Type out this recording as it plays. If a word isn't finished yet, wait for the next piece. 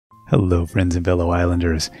Hello friends and fellow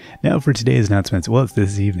islanders. Now for today's announcements. Well, it's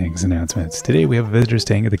this evening's announcements. Today we have a visitor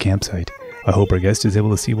staying at the campsite. I hope our guest is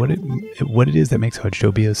able to see what it is that makes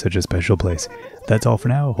Hudgtopia such a special place. That's all for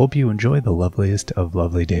now. Hope you enjoy the loveliest of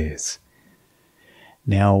lovely days.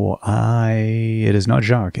 Now, it is not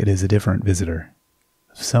Jacques, it is a different visitor.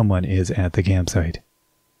 Someone is at the campsite.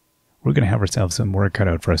 We're going to have ourselves some work cut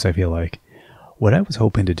out for us, I feel like. What I was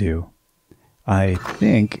hoping to do, I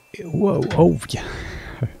think, yeah.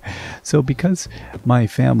 So because my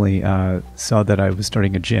family saw that I was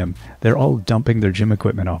starting a gym, they're all dumping their gym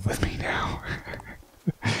equipment off with me now.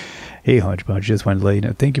 Hey Hodgepodge, just wanted to let you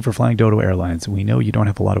know, thank you for flying Dodo Airlines. We know you don't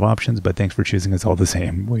have a lot of options, but thanks for choosing us all the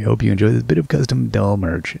same. We hope you enjoy this bit of custom doll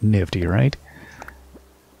merch. Nifty, right?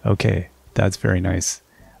 Okay, that's very nice.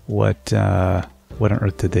 What on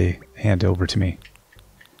earth did they hand over to me?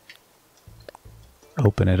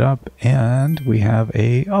 Open it up, and we have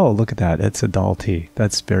a... Oh, look at that. It's a doll tee.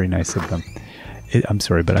 That's very nice of them. I'm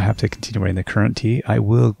sorry, but I have to continue wearing the current tee. I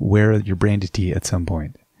will wear your branded tee at some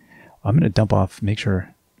point. I'm going to dump off, make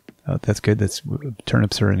sure... Oh, that's good.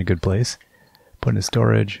 Turnips are in a good place. Put into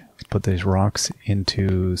storage. Let's put these rocks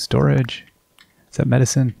into storage. Is that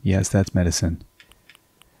medicine? Yes, that's medicine.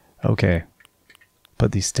 Okay.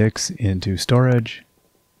 Put these sticks into storage.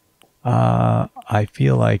 I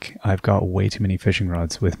feel like I've got way too many fishing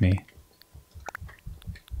rods with me.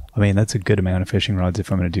 I mean, that's a good amount of fishing rods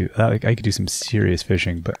if I'm going to do... I could do some serious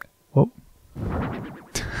fishing, but... Whoa.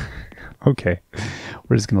 Okay.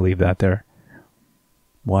 We're just going to leave that there.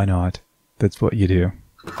 Why not? That's what you do.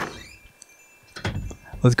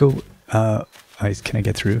 Let's go... can I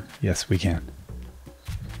get through? Yes, we can.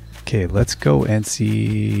 Okay, let's go and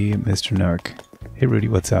see Mr. Nook. Hey, Rudy,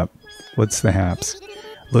 what's up? What's the haps?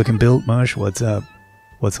 Looking built, Mush. What's up?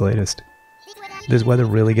 What's the latest? This weather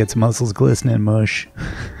really gets muscles glistening, Mush.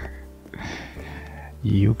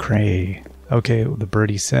 You cray. Okay, the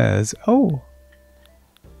birdie says... Oh!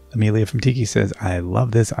 Amelia from Tiki says, I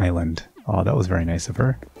love this island. Oh, that was very nice of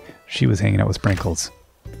her. She was hanging out with Sprinkles.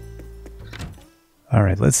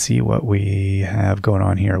 Alright, let's see what we have going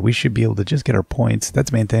on here. We should be able to just get our points.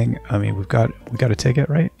 That's the main thing. I mean, we got a ticket,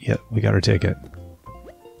 right? Yep, we got our ticket.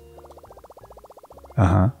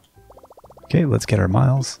 Uh-huh. Okay, let's get our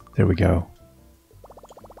miles. There we go.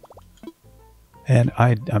 And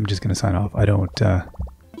I'm just going to sign off. I don't...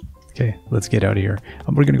 Okay, let's get out of here.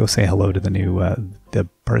 We're going to go say hello to the new... the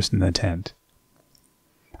person in the tent.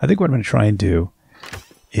 I think what I'm going to try and do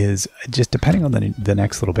is, just depending on the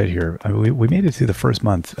next little bit here, I mean, we made it through the first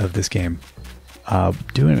month of this game,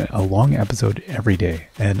 doing a long episode every day,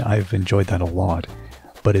 and I've enjoyed that a lot.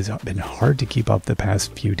 But it's been hard to keep up the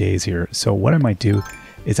past few days here. So what I might do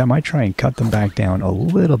is I might try and cut them back down a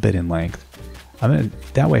little bit in length.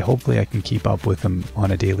 That way hopefully I can keep up with them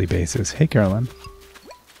on a daily basis. Hey Carolyn.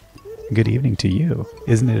 Good evening to you.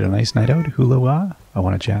 Isn't it a nice night out? Hula-wah? I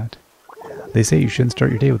want to chat. They say you shouldn't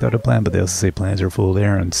start your day without a plan, but they also say plans are a fool's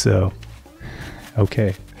errand, so...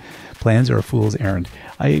 Okay. Plans are a fool's errand.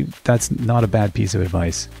 That's not a bad piece of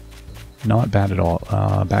advice. Not bad at all.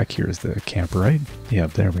 Back here is the camper, right?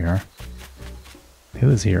 Yep, there we are.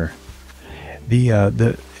 Who is here?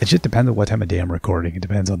 It just depends on what time of day I'm recording. It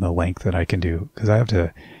depends on the length that I can do, because I have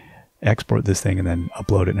to export this thing and then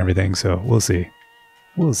upload it and everything, so we'll see.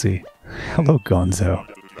 We'll see. Hello, Gonzo.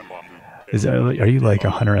 Are you like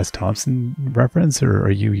a Hunter S. Thompson reference, or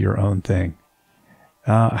are you your own thing?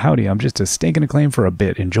 Howdy, I'm just a staking a claim for a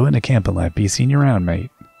bit, enjoying the camping life. Be seen you around,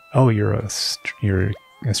 mate. Oh, you're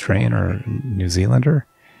Australian or New Zealander?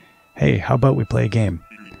 Hey, how about we play a game?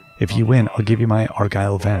 If you win, I'll give you my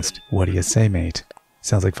Argyle vest. What do you say, mate?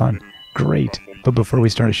 Sounds like fun. Great. But before we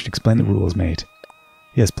start, I should explain the rules, mate.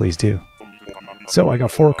 Yes, please do. So, I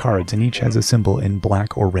got 4 cards, and each has a symbol in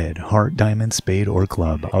black or red. Heart, diamond, spade, or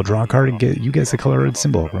club. I'll draw a card and you guess the color of the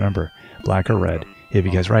symbol. Remember, black or red. If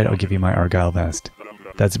you guess right, I'll give you my Argyle vest.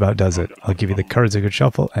 That's about does it. I'll give you the cards a good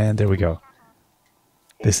shuffle, and there we go.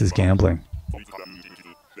 This is gambling.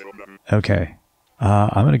 Okay.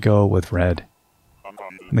 I'm going to go with red.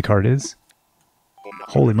 And the card is...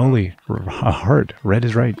 Holy moly. A heart. Red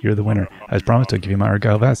is right. You're the winner. As promised, I'll give you my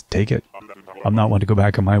Argyle vest. Take it. I'm not one to go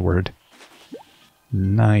back on my word.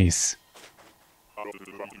 Nice.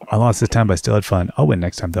 I lost this time, but I still had fun. I'll win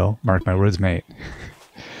next time, though. Mark my words, mate.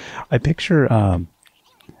 I picture...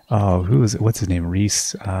 what's his name?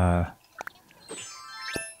 Reese.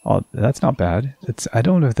 Oh, that's not bad. I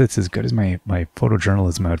don't know if that's as good as my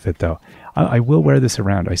photojournalism outfit, though. I will wear this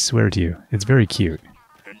around, I swear to you. It's very cute.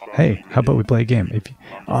 Hey, how about we play a game?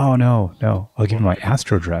 Oh, no. I'll give you my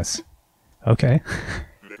Astro dress. Okay.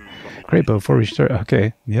 Great, but before we start...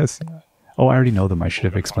 Okay, yes. Oh, I already know them. I should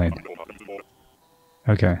have explained.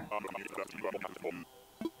 Okay.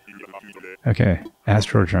 Okay,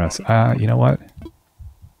 Astro Dress. You know what?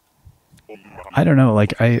 I don't know,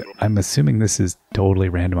 like, I'm assuming this is totally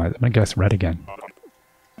randomized. I'm gonna guess red again.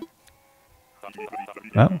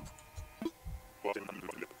 Oh.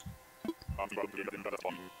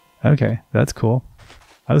 Okay, that's cool.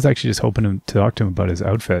 I was actually just hoping to talk to him about his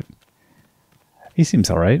outfit. He seems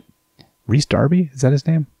alright. Reese Darby? Is that his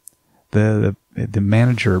name? The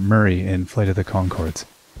manager, Murray, in Flight of the Conchords.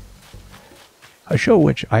 A show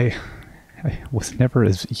which I was never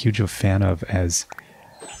as huge a fan of as...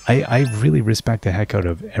 I really respect the heck out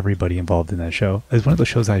of everybody involved in that show. It's one of those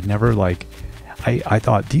shows I'd never, like... I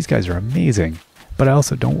thought, these guys are amazing. But I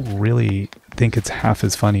also don't really think it's half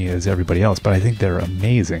as funny as everybody else. But I think they're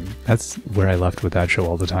amazing. That's where I left with that show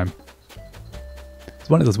all the time. It's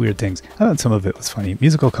one of those weird things. I thought some of it was funny.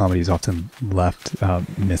 Musical comedies often left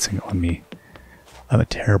missing on me. I'm a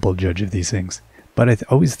terrible judge of these things. But I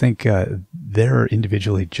always think they're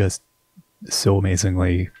individually just so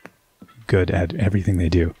amazingly good at everything they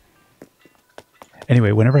do.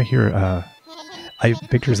 Anyway, whenever I hear, I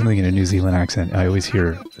picture something in a New Zealand accent, I always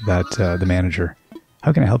hear that the manager,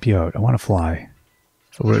 how can I help you out? I want to fly.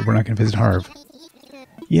 We're not going to visit Harv.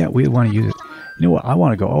 Yeah, we want to use it. You know what? I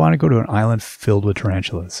want to go. I want to go to an island filled with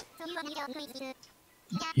tarantulas.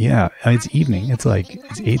 Yeah, it's evening. It's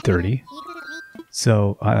 8:30.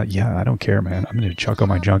 So, yeah, I don't care, man. I'm going to chuck all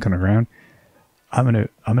my junk on the ground. I'm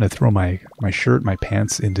gonna throw my shirt, my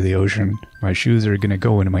pants into the ocean. My shoes are gonna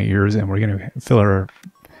go into my ears, and we're gonna fill our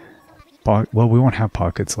well, we won't have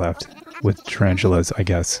pockets left with tarantulas, I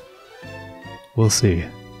guess. We'll see.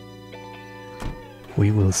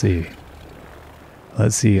 We will see.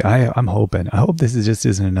 Let's see. I'm hoping. I hope this just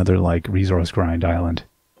isn't another like resource grind island.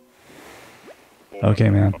 Okay,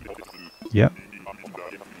 man. Yep.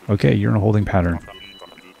 Okay, you're in a holding pattern.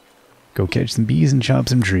 Go catch some bees and chop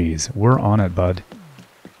some trees. We're on it, bud.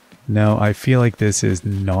 No, I feel like this is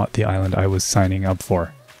not the island I was signing up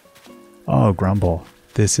for. Oh, grumble.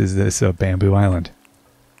 This is a bamboo island.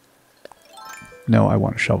 No, I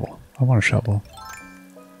want a shovel. I want a shovel.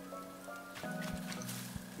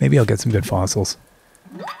 Maybe I'll get some good fossils.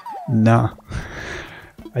 Nah.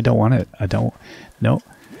 I don't want it. No,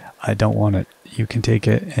 I don't want it. You can take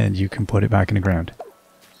it and you can put it back in the ground.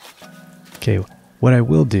 Okay, what I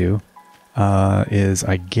will do is,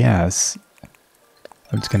 I guess,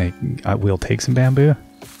 I'm just gonna, we'll take some bamboo.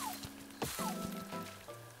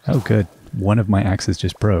 Oh, good. One of my axes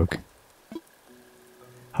just broke.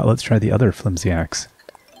 Let's try the other flimsy axe.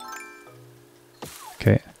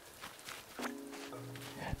 Okay.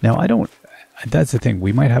 Now, I don't, that's the thing.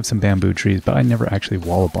 We might have some bamboo trees, but I never actually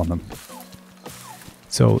wallop on them.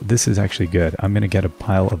 So this is actually good. I'm gonna get a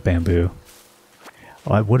pile of bamboo.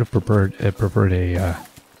 Oh, I would have preferred a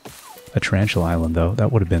tarantula island, though.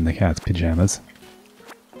 That would have been the cat's pajamas.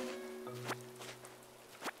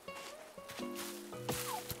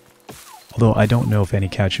 Although I don't know if any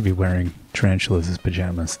cat should be wearing tarantulas as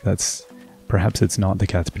pajamas. Perhaps it's not the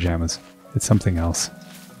cat's pajamas. It's something else.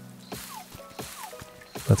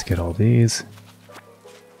 Let's get all these.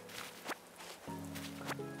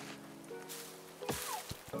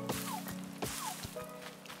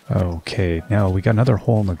 Okay, now we got another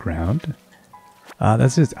hole in the ground.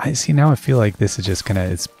 That's just, I see now I feel like this is just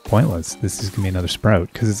it's pointless. This is gonna be another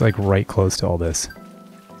sprout, because it's like right close to all this.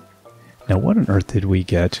 Now what on earth did we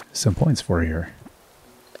get some points for here?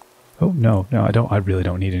 Oh, no, I really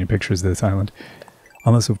don't need any pictures of this island.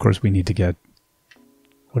 Unless, of course, we need to get,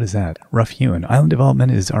 what is that? Rough hewn. Island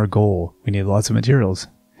development is our goal. We need lots of materials.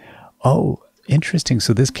 Oh, interesting.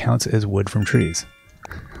 So this counts as wood from trees.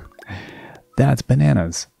 That's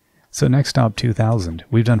bananas. So next stop, 2,000.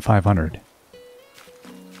 We've done 500.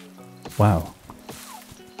 Wow.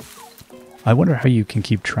 I wonder how you can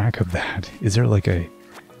keep track of that. Is there like a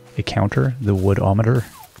counter? The woodometer?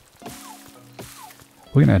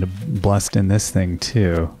 We're gonna have to blast in this thing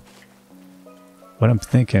too. What I'm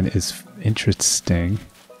thinking is interesting.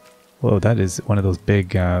 Whoa, that is one of those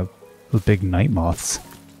big night moths.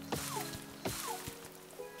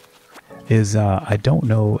 I don't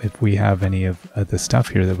know if we have any of the stuff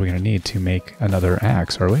here that we're going to need to make another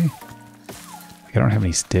axe, are we? Like, I don't have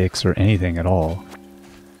any sticks or anything at all.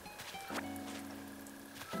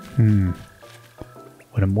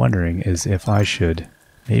 What I'm wondering is if I should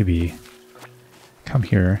maybe come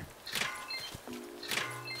here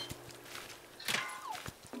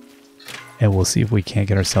and we'll see if we can't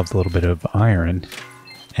get ourselves a little bit of iron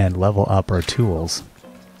and level up our tools.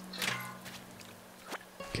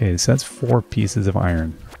 Okay, so that's 4 pieces of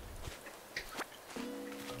iron.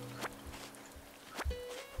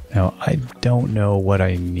 Now, I don't know what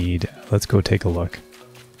I need. Let's go take a look.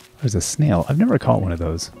 There's a snail. I've never caught one of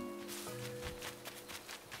those.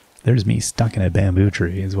 There's me stuck in a bamboo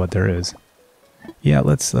tree is what there is. Yeah,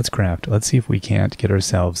 let's craft. Let's see if we can't get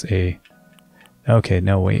ourselves a... Okay,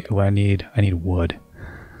 no, wait. Well, I need wood.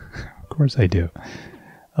 Of course I do.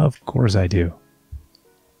 Of course I do.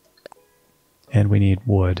 And we need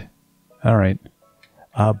wood. Alright.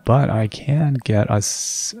 But I can get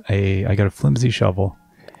us a... I got a flimsy shovel.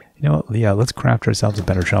 You know what? Yeah, let's craft ourselves a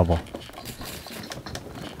better shovel.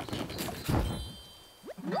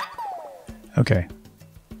 Okay.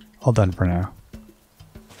 All done for now.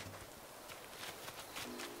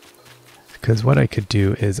 Because what I could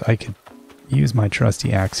do is I could use my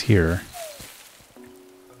trusty axe here.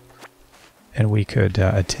 And we could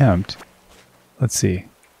attempt... Let's see.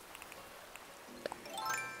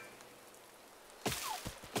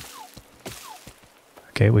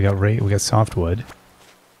 Okay, we got softwood.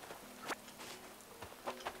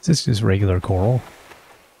 Is this just regular coral?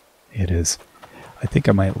 It is. I think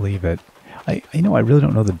I might leave it. I really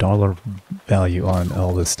don't know the dollar value on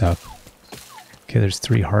all this stuff. Okay, there's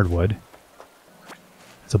 3 hardwood.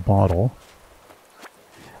 There's a bottle.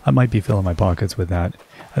 I might be filling my pockets with that.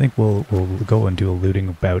 I think we'll go and do a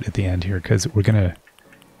looting bout at the end here, because we're gonna...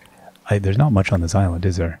 there's not much on this island,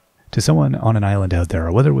 is there? To someone on an island out there,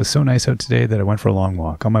 our weather was so nice out today that I went for a long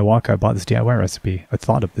walk. On my walk, I bought this DIY recipe. I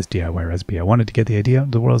thought of this DIY recipe. I wanted to get the idea out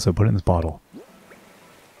of the world, so I put it in this bottle.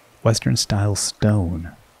 Western style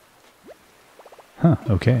stone. Huh,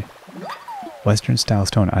 okay. Western style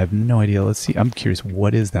stone. I have no idea. Let's see. I'm curious.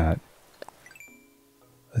 What is that?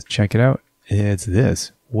 Let's check it out. It's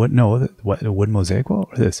this. What? No, what? A wood mosaic wall?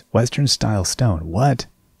 Or this? Western style stone. What?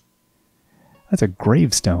 That's a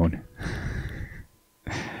gravestone.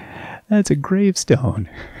 That's a gravestone.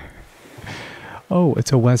 Oh,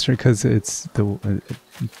 it's a Western because it's the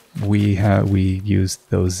we use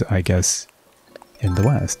those, I guess, in the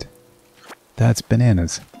West. That's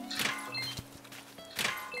bananas.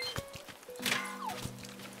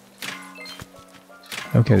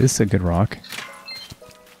 Okay, this is a good rock.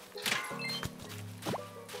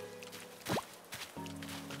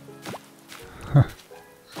 Huh.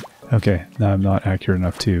 Okay, now I'm not accurate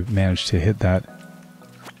enough to manage to hit that.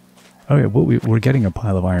 Okay, well, we're getting a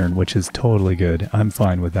pile of iron, which is totally good. I'm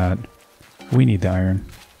fine with that. We need the iron.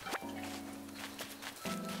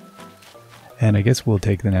 And I guess we'll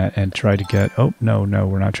take the net and try to get... Oh, no,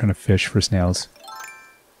 we're not trying to fish for snails.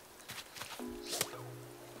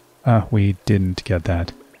 Ah, we didn't get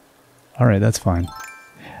that. Alright, that's fine.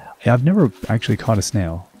 Yeah, I've never actually caught a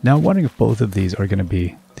snail. Now, I'm wondering if both of these are going to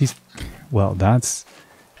be... These... Well, that's...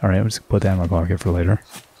 Alright, I'll just put that in my pocket for later.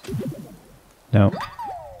 No.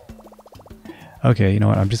 Okay, you know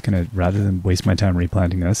what? I'm just going to... Rather than waste my time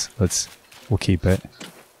replanting this, we'll keep it.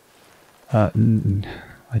 I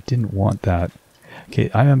didn't want that. Okay,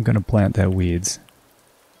 I am going to plant that weeds.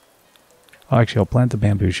 Oh, actually, I'll plant the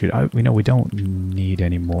bamboo shoot. We know we don't need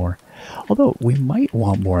any more. Although, we might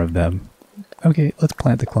want more of them. Okay, let's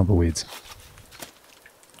plant the clump of weeds.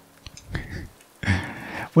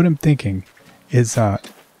 What I'm thinking is, oh,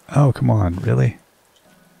 come on, really?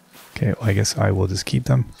 Okay, well, I guess I will just keep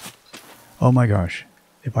them. Oh my gosh,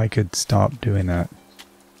 if I could stop doing that.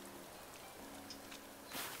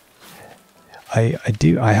 I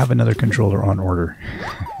have another controller on order.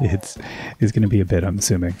 it's going to be a bit, I'm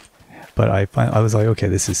assuming. But I was like, okay,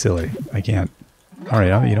 this is silly. I can't.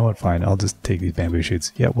 Alright, you know what, fine. I'll just take these bamboo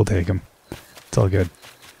shoots. Yeah, we'll take them. It's all good.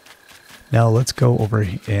 Now let's go over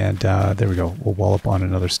and, there we go. We'll wallop on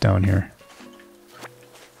another stone here.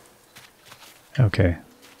 Okay.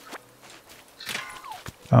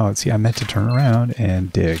 Oh, see, I meant to turn around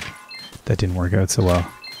and dig. That didn't work out so well.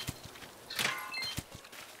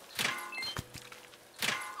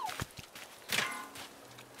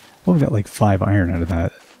 Well, we got like 5 iron out of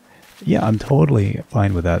that. Yeah, I'm totally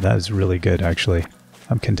fine with that. That is really good, actually.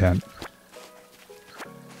 I'm content.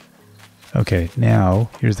 Okay, now,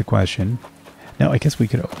 here's the question. Now, I guess we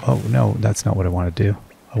could... Oh, no, that's not what I want to do.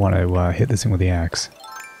 I want to hit this thing with the axe.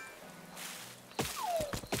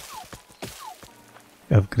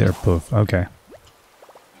 Oh, there, poof. Okay.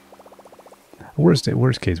 Worst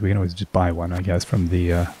case, we can always just buy one, I guess, from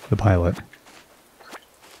the pilot.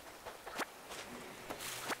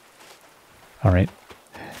 Alright.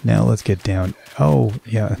 Now let's get down. Oh,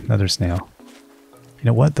 yeah, another snail. You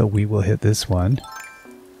know what, though? We will hit this one.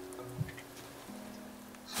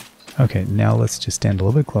 Okay, now let's just stand a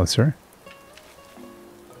little bit closer.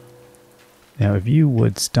 Now, if you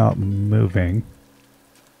would stop moving...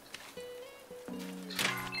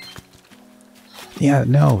 Yeah,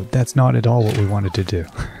 no, that's not at all what we wanted to do.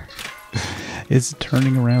 It's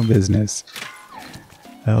turning around business.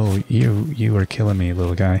 Oh, you are killing me,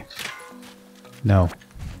 little guy. No.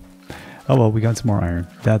 Oh well, we got some more iron.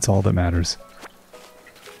 That's all that matters.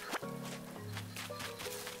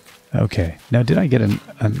 Okay. Now, did I get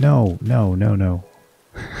a no, no, no, no.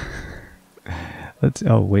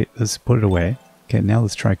 Oh wait, let's put it away. Okay, now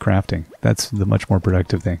let's try crafting. That's the much more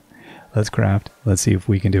productive thing. Let's craft. Let's see if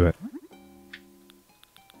we can do it.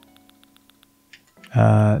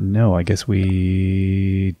 No, I guess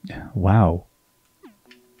we... Wow.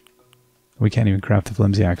 We can't even craft the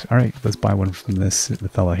flimsy axe. Alright, let's buy one from the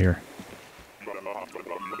fella here.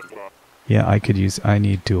 Yeah, I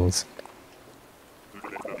need tools.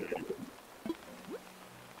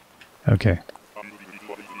 Okay.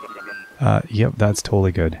 Yep, that's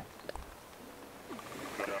totally good.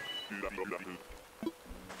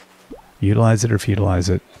 Utilize it or feudalize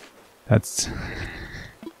it. That's...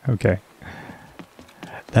 okay.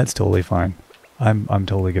 That's totally fine. I'm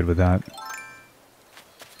totally good with that.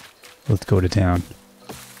 Let's go to town.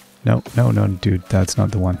 No, no, no, dude, that's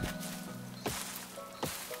not the one.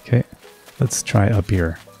 Okay, let's try up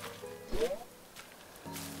here.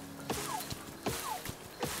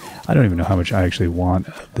 I don't even know how much I actually want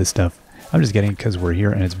of this stuff. I'm just getting it because we're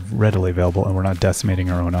here and it's readily available and we're not decimating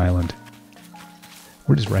our own island.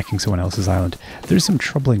 We're just wrecking someone else's island. There's some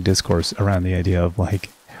troubling discourse around the idea of like,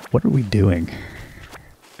 what are we doing?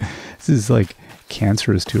 This is like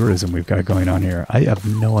cancerous tourism we've got going on here. I have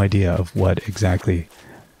no idea of what exactly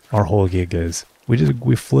our whole gig is.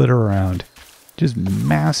 We flitter around just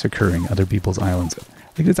massacring other people's islands.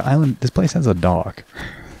 Like this place has a dock.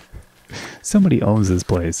 Somebody owns this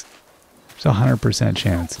place. There's a 100%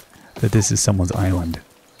 chance that this is someone's island.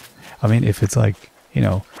 I mean, if it's like, you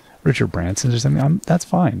know, Richard Branson's or something, that's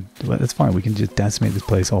fine. That's fine. We can just decimate this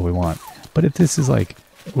place all we want. But if this is like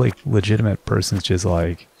legitimate persons just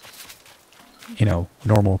like, you know,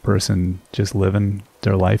 normal person just living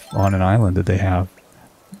their life on an island that they have,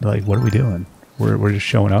 like, what are we doing? We're just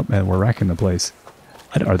showing up and we're wrecking the place.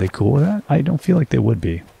 Are they cool with that? I don't feel like they would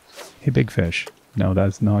be. Hey, big fish. No,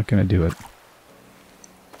 that's not going to do it.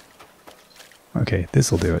 Okay,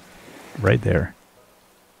 this will do it. Right there.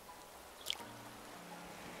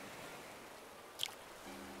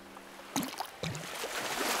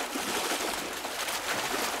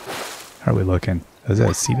 How are we looking? Is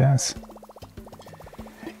that a sea bass?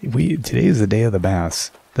 Today is the day of the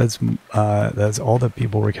bass. That's all the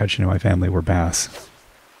people we're catching in my family were bass.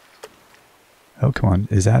 Oh, come on.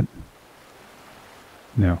 Is that...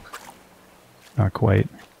 No. Not quite.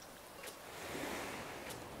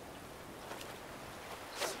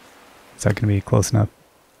 Is that going to be close enough?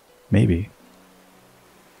 Maybe.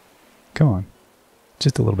 Come on.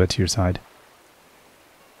 Just a little bit to your side.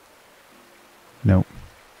 Nope.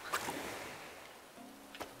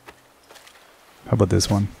 How about this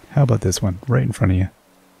one? How about this one? Right in front of you.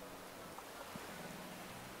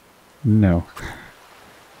 No.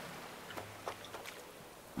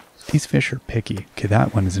 These fish are picky. Okay,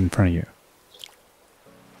 that one is in front of you.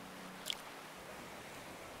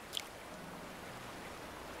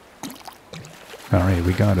 Alright,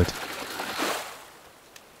 we got it.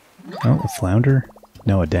 Oh, a flounder?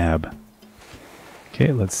 No, a dab.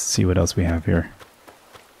 Okay, let's see what else we have here.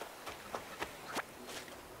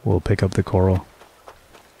 We'll pick up the coral.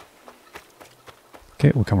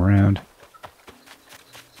 Okay, we'll come around.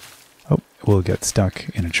 Oh, we'll get stuck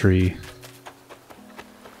in a tree.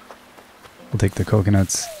 We'll take the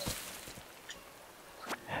coconuts.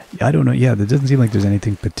 I don't know. Yeah, it doesn't seem like there's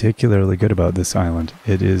anything particularly good about this island.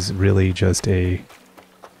 It is really just a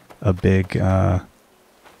big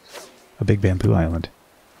bamboo island.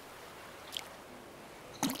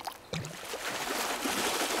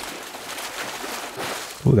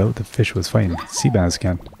 Oh, the fish was fighting. Sea bass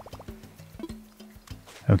again.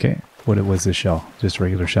 Okay, what was this shell? Just a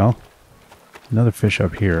regular shell? Another fish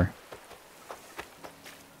up here.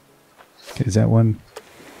 Okay, is that one?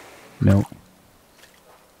 No.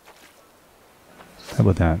 How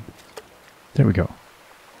about that? There we go.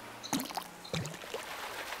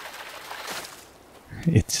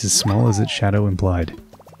 It's as small as its shadow implied.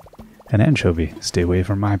 An anchovy. Stay away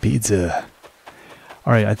from my pizza.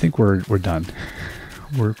 Alright, I think we're done.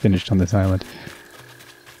 We're finished on this island.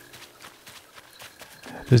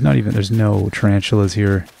 There's no tarantulas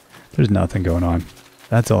here. There's nothing going on.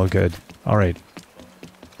 That's all good. Alright.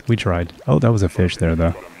 We tried. Oh, that was a fish there,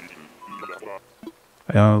 though.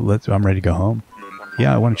 I'm ready to go home.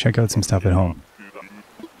 Yeah, I want to check out some stuff at home.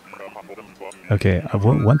 Okay,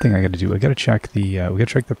 one thing I got to do. I got to check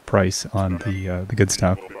the price on the good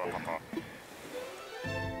stuff.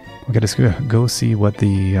 We got to go see what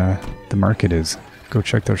the market is. Go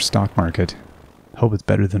check their stock market. Hope it's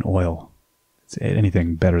better than oil. It's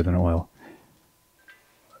anything better than oil.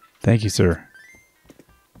 Thank you, sir.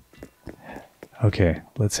 Okay,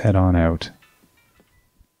 let's head on out.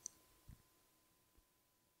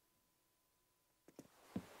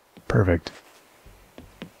 Perfect.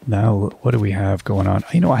 Now, what do we have going on?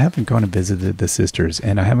 You know, I haven't gone and visited the sisters,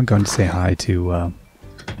 and I haven't gone to say hi to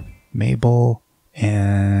Mabel,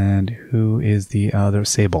 and who is the other?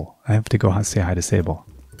 Sable. I have to go say hi to Sable.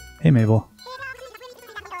 Hey, Mabel.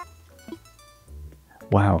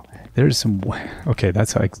 Wow, there's some... Okay,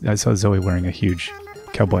 that's how I saw Zoe wearing a huge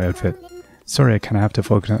cowboy outfit. Sorry, I kind of have to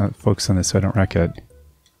focus on this so I don't wreck it.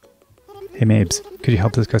 Hey, Mabes, could you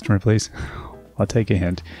help this customer, please? I'll take a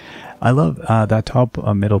hint. I love that top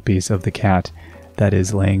middle piece of the cat that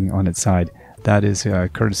is laying on its side. That is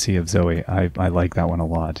courtesy of Zoe. I like that one a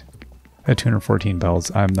lot. I have 214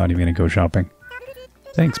 bells. I'm not even going to go shopping.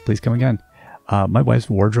 Thanks, please come again. My wife's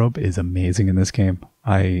wardrobe is amazing in this game.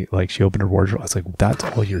 She opened her wardrobe. I was like, that's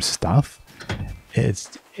all your stuff?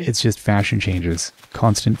 It's just fashion changes.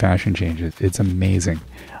 Constant fashion changes. It's amazing.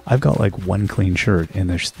 I've got like one clean shirt in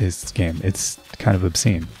this game. It's kind of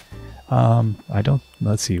obscene.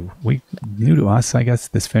 Let's see. New to us, I guess,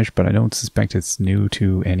 this fish, but I don't suspect it's new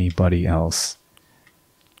to anybody else.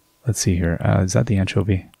 Let's see here. Is that the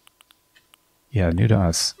anchovy? Yeah, new to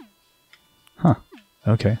us. Huh.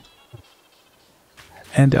 Okay.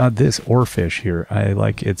 And this oarfish here,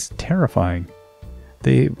 it's terrifying.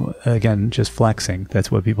 They, again, just flexing. That's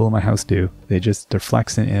what people in my house do. They're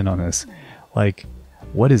flexing in on us. Like,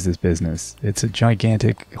 what is this business? It's a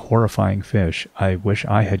gigantic, horrifying fish. I wish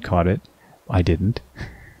I had caught it. I didn't.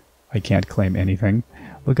 I can't claim anything.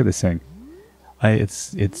 Look at this thing.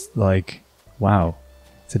 It's like, wow.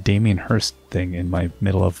 It's a Damien Hirst thing in the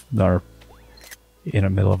middle of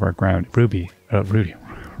our ground. Rudy.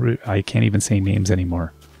 I can't even say names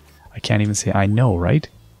anymore. I can't even say, I know, right?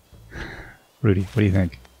 Rudy, what do you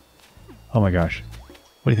think? Oh my gosh.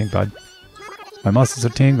 What do you think, bud? My muscles are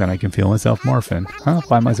tingling, and I can feel myself morphing. Huh?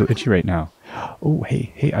 Why am I so itchy right now? Oh,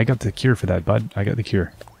 hey, I got the cure for that, bud. I got the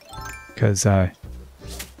cure. Because, oh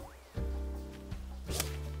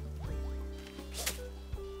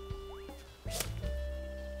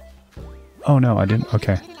no, I didn't.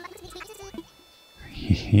 Okay.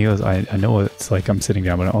 He goes, I know it's like I'm sitting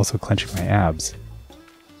down, but I'm also clenching my abs.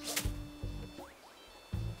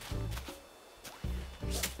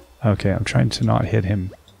 Okay, I'm trying to not hit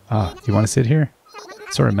him. Ah, you want to sit here?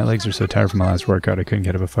 Sorry, my legs are so tired from my last workout, I couldn't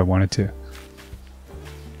get up if I wanted to.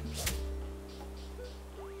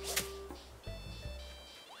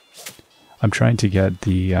 I'm trying to get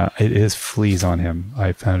the... it is fleas on him.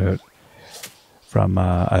 I found out from...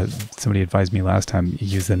 somebody advised me last time,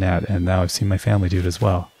 use the net, and now I've seen my family do it as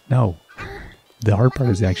well. No. The hard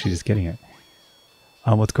part is actually just getting it.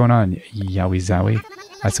 What's going on, Yowie Zowie?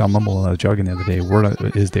 I saw Mumble while I was jogging the other day.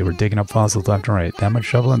 Word is they were digging up fossils left and right. That much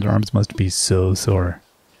shovel and their arms must be so sore.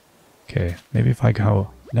 Okay, maybe if I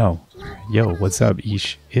go... No. Yo, what's up,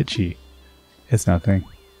 Ish? Itchy. It's nothing.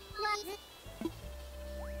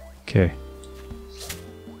 Okay.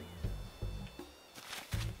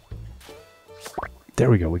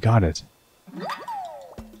 There we go, we got it.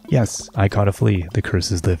 Yes, I caught a flea. The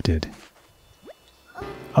curse is lifted.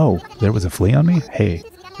 Oh, there was a flea on me? Hey,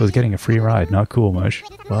 I was getting a free ride. Not cool, Mush.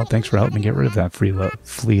 Well, thanks for helping me get rid of that flea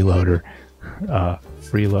loader.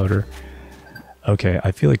 Freeloader. Okay,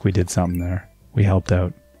 I feel like we did something there. We helped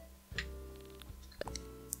out.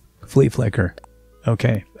 Flea flicker.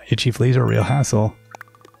 Okay, itchy fleas are a real hassle.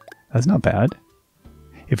 That's not bad.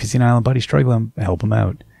 If you see an island buddy struggling, help him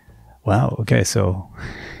out. Wow, okay, so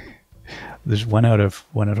there's one out of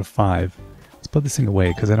 5. Let's put this thing away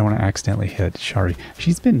because I don't want to accidentally hit Shari.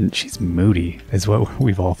 She's moody, is what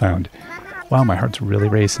we've all found. Wow, my heart's really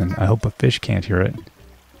racing. I hope a fish can't hear it.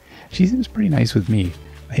 She seems pretty nice with me.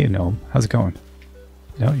 Hey, Gnome, how's it going?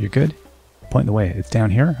 No, you're good? Point the way. It's down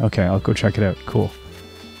here? Okay, I'll go check it out. Cool.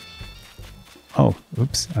 Oh,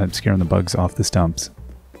 oops. I'm scaring the bugs off the stumps.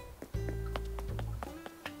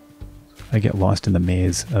 I get lost in the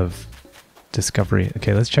maze of discovery.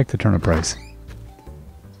 Okay, let's check the turnip price.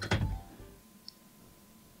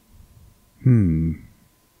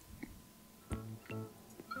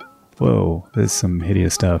 Whoa, there's some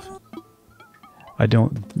hideous stuff.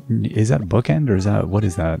 Is that a bookend or is that, what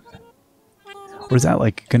is that? Or is that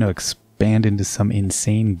like gonna expand into some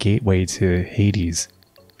insane gateway to Hades?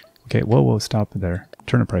 Okay, whoa, stop there.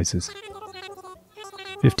 Turnip prices.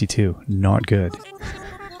 52, not good.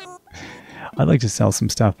 I'd like to sell some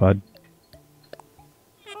stuff, bud.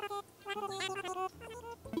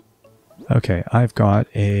 Okay, I've got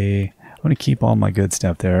I'm going to keep all my good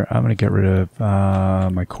stuff there. I'm going to get rid of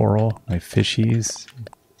my coral, my fishies,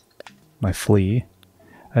 my flea.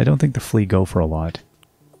 I don't think the flea go for a lot.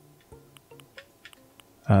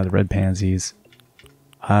 The red pansies.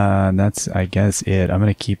 And that's, I guess, it. I'm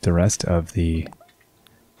going to keep the rest of the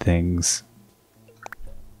things.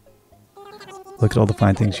 Look at all the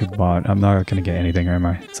fine things you bought. I'm not going to get anything, am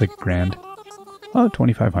I? It's like grand. Oh,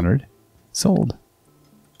 2,500. Sold.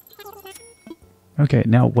 Okay,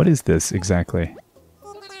 now what is this exactly?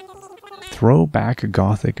 Throwback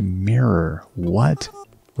Gothic mirror. What?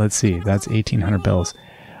 Let's see. That's 1,800 bells.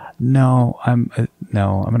 No, I'm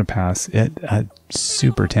gonna pass. I'm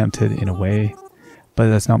super tempted in a way, but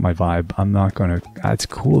that's not my vibe. I'm not gonna. It's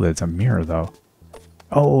cool that it's a mirror though.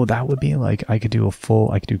 Oh, that would be like I could do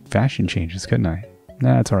fashion changes, couldn't I?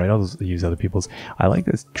 Nah, it's all right. I'll just use other people's. I like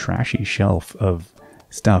this trashy shelf of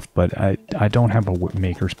stuff, but I don't have a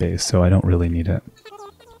maker space, so I don't really need it.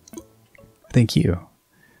 Thank you.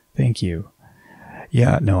 Thank you.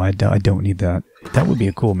 Yeah, no, I don't need that. That would be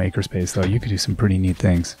a cool makerspace, though. You could do some pretty neat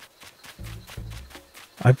things.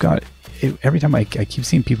 I've got... every time I keep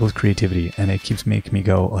seeing people's creativity, and it keeps making me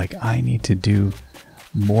go, like, I need to do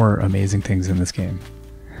more amazing things in this game.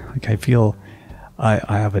 Like, I feel I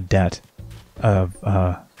have a debt of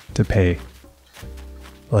to pay.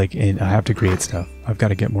 Like, I have to create stuff. I've got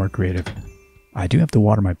to get more creative. I do have to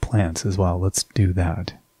water my plants as well. Let's do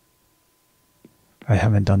that. I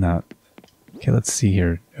haven't done that. Okay, let's see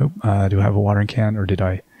here. Oh, do I have a watering can, or did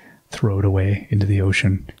I throw it away into the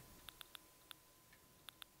ocean?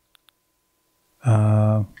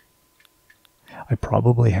 I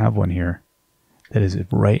probably have one here that is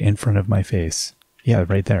right in front of my face. Yeah,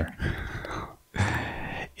 right there.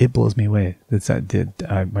 It blows me away.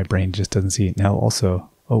 My brain just doesn't see it. Now also,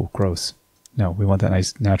 oh, gross. No, we want that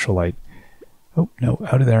nice natural light. Oh, no,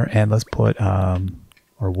 out of there. And let's put,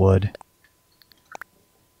 or wood.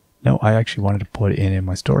 No, I actually wanted to put it in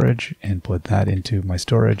my storage and put that into my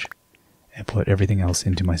storage and put everything else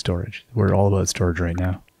into my storage. We're all about storage right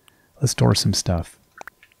now. Let's store some stuff.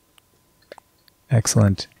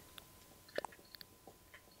 Excellent.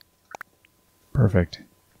 Perfect.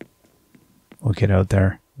 We'll get out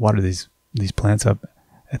there, water these plants up.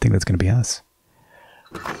 I think that's going to be us.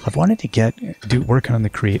 I've wanted to work on the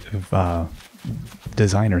creative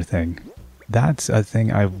designer thing. That's a thing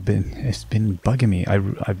it's been bugging me. I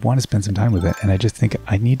want to spend some time with it, and I just think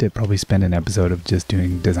I need to probably spend an episode of just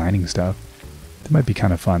doing designing stuff. That might be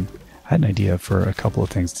kind of fun. I had an idea for a couple of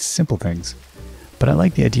things, simple things. But I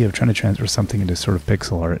like the idea of trying to transfer something into sort of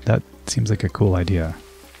pixel art. That seems like a cool idea.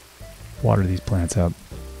 Water these plants up.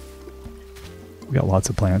 We got lots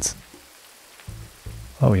of plants.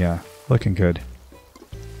 Oh yeah, looking good.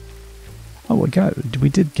 Oh, we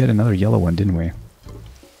did get another yellow one, didn't we?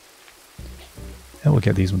 And we'll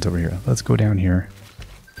get these ones over here. Let's go down here.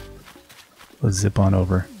 Let's zip on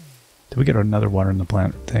over. Did we get another water in the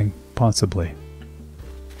plant thing? Possibly.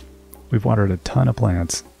 We've watered a ton of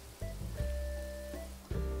plants.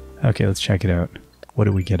 Okay, let's check it out. What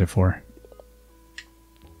do we get it for?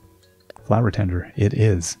 Flower tender. It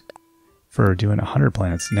is. For doing 100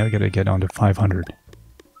 plants. Now we gotta get on to 500.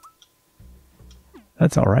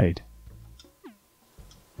 That's alright.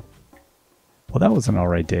 Well, that was an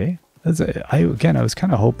alright day. I was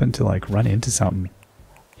kind of hoping to like run into something.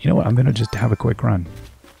 You know what? I'm gonna just have a quick run.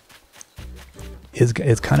 It's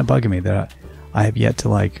kind of bugging me that I have yet to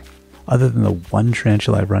like, other than the one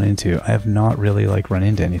tarantula I've run into, I have not really like run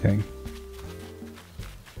into anything.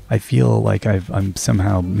 I feel like I'm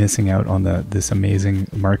somehow missing out on this amazing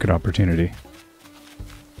market opportunity.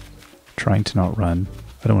 Trying to not run.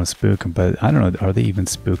 I don't want to spook them, but I don't know. Are they even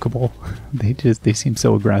spookable? They seem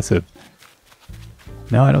so aggressive.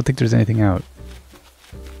 No, I don't think there's anything out.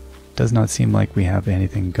 Does not seem like we have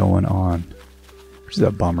anything going on. Which is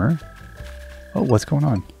a bummer. Oh, what's going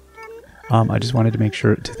on? I just wanted to make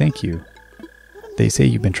sure to thank you. They say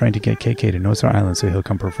you've been trying to get KK to Nosar Island so he'll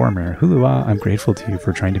come perform here. Hulua, I'm grateful to you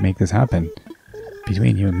for trying to make this happen.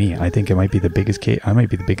 Between you and me, I think I might be the biggest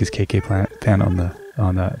KK fan on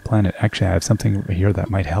the planet. Actually, I have something here that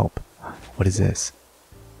might help. What is this?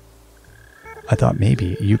 I thought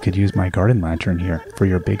maybe you could use my garden lantern here for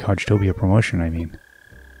your big Hodgetopia promotion, I mean.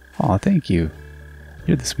 Aw, thank you.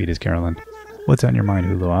 You're the sweetest, Carolyn. What's on your mind,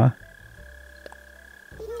 Hulua?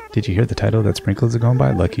 Did you hear the title that Sprinkles is going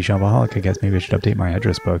by? Lucky Shopaholic. I guess maybe I should update my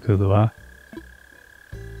address book, Hulua.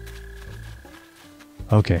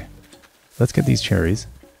 Okay. Let's get these cherries.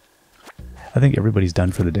 I think everybody's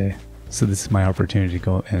done for the day. So this is my opportunity to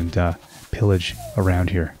go and pillage around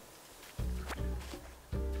here.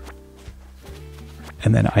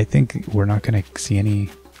 And then I think we're not going to see any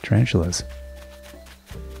tarantulas.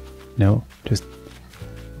 No, just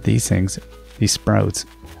these things, these sprouts.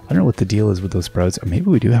 I don't know what the deal is with those sprouts. Maybe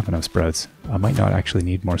we do have enough sprouts. I might not actually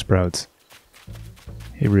need more sprouts.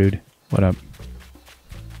 Hey, Rude. What up?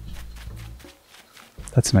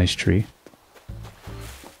 That's a nice tree.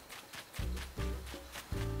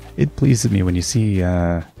 It pleases me when you see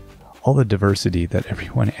all the diversity that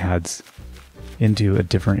everyone adds into a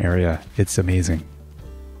different area. It's amazing.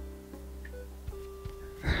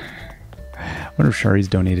 I wonder if Shari's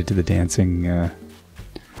donated to the dancing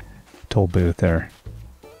toll booth there.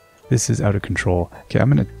 This is out of control. Okay, I'm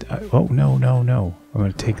gonna... oh, no, no, no. I'm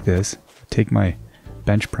gonna take this. Take my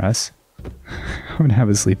bench press. I'm gonna have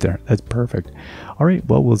a sleep there. That's perfect. Alright,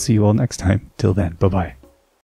 well, we'll see you all next time. Till then, bye-bye.